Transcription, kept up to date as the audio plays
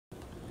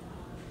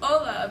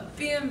Hola,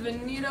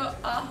 bienvenido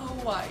a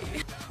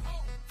Hawaii.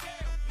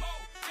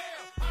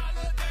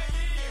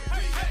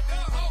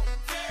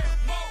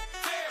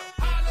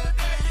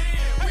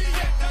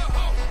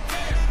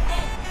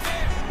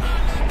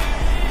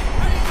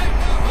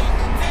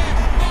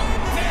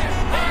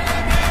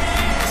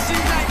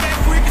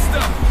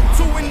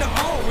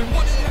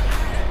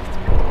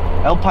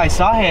 El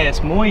paisaje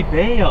es muy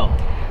bello.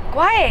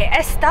 Guay,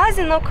 estás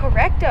en lo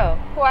correcto.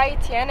 Hawaii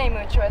tiene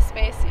mucho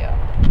espacio.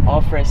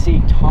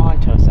 Ofrecí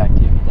tantas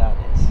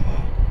actividades.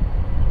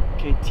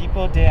 ¿Qué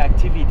tipo de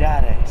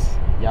actividades?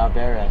 Ya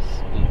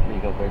verás,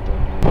 Rigoberto.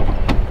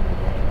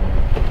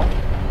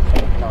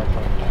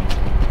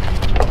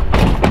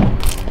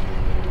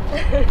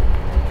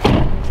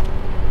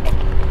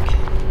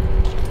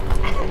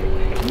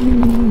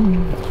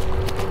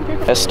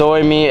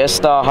 Mi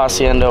está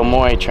haciendo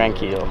muy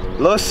tranquilo.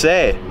 Lo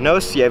sé,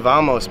 nos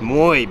llevamos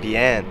muy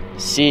bien.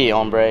 Sí,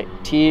 hombre,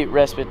 te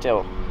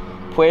respeto.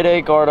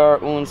 ¿Puede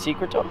guardar un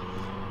secreto?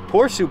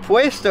 Por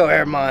supuesto,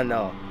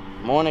 hermano.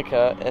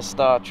 Mónica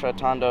está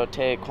tratando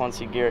de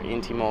conseguir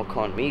íntimo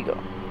conmigo.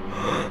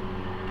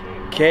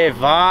 ¿Qué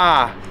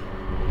va?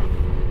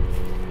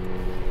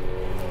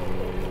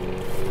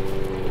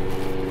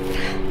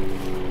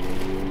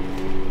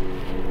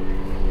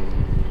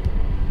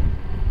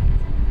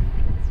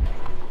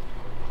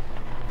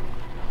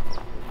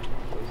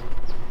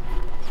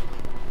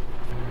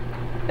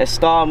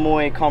 Está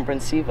muy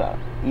comprensiva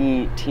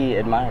y te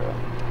admiro.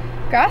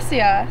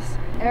 Gracias.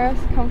 Eres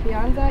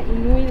confianza y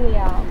muy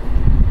leal.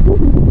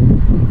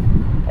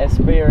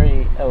 Espera,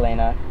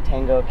 Elena,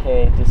 tengo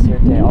que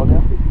decirte algo.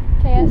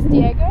 ¿Qué es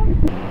Diego?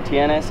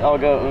 Tienes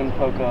algo un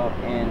poco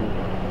en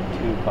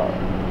tu cara.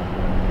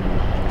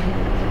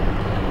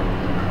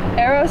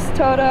 ¿Eres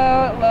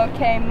todo lo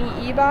que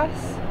me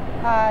ibas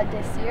a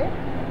decir?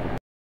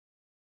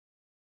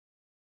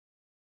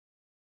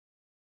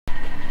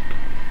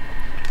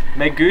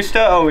 Me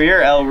gusta oír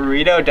el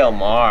ruido del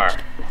mar.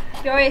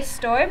 Yo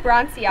estoy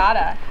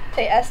bronceada.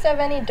 Te está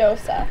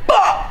venidosa.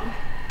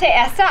 Te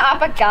está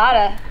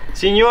apagada.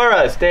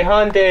 Señoras,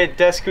 dejan de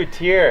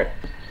discutir.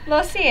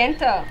 Lo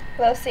siento.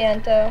 Lo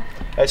siento.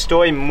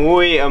 Estoy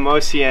muy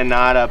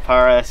emocionada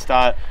para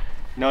esta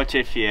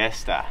noche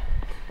fiesta.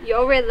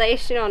 Yo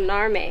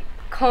relacionarme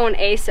con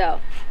eso.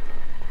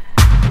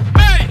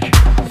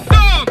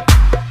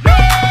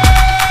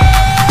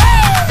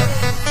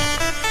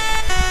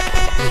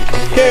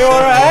 ¿Qué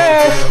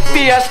hora es?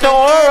 ¡Fiesta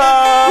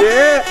hora!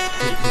 Yeah.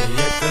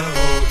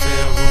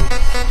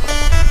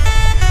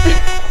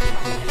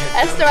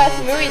 Esto es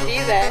muy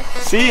diva.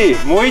 Sí,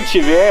 muy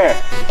chévere.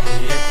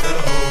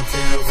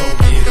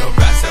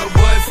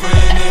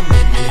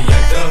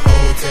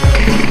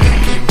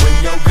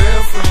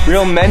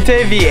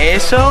 ¿Realmente vi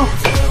eso?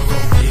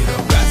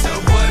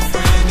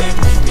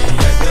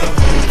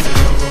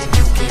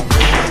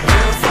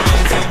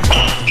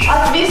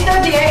 ¿Has visto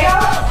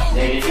Diego?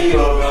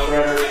 Negativo,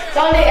 brother.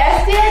 ¿Dónde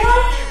es Diego?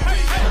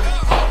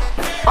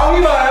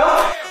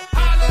 Arriba,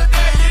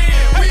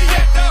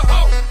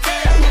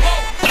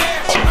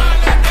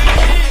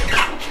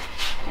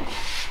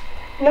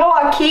 No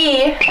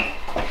aquí.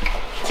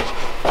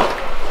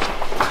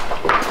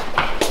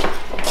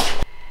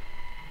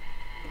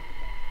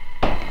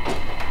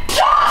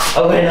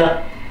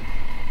 Elena,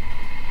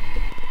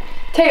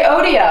 Te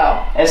odio.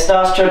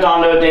 estás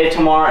tratando de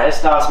tomar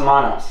estas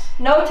manos.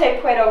 No te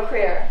puedo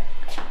creer.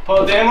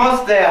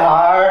 Podemos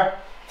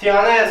dejar.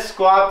 Tienes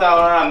squat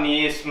ahora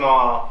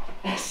mismo.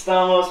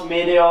 Estamos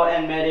medio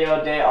en medio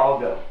de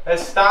algo.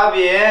 Está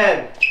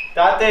bien.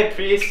 Date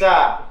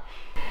prisa.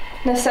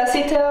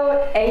 Necesito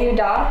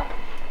ayuda.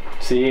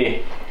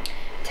 Sí.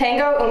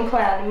 Tengo un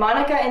plan.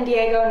 Mónica y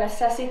Diego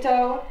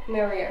necesito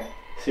morir.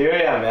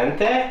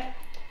 ¿Seriamente?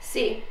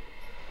 Sí.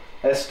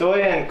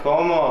 Estoy en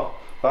cómo.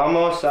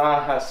 Vamos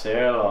a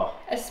hacerlo.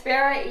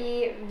 Espera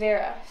y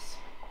verás.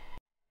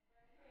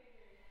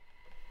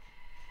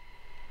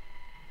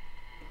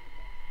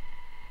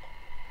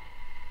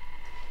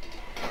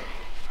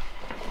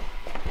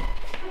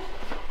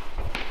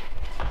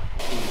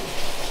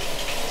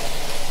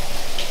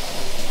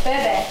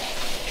 Bebe.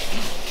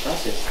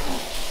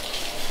 Gracias.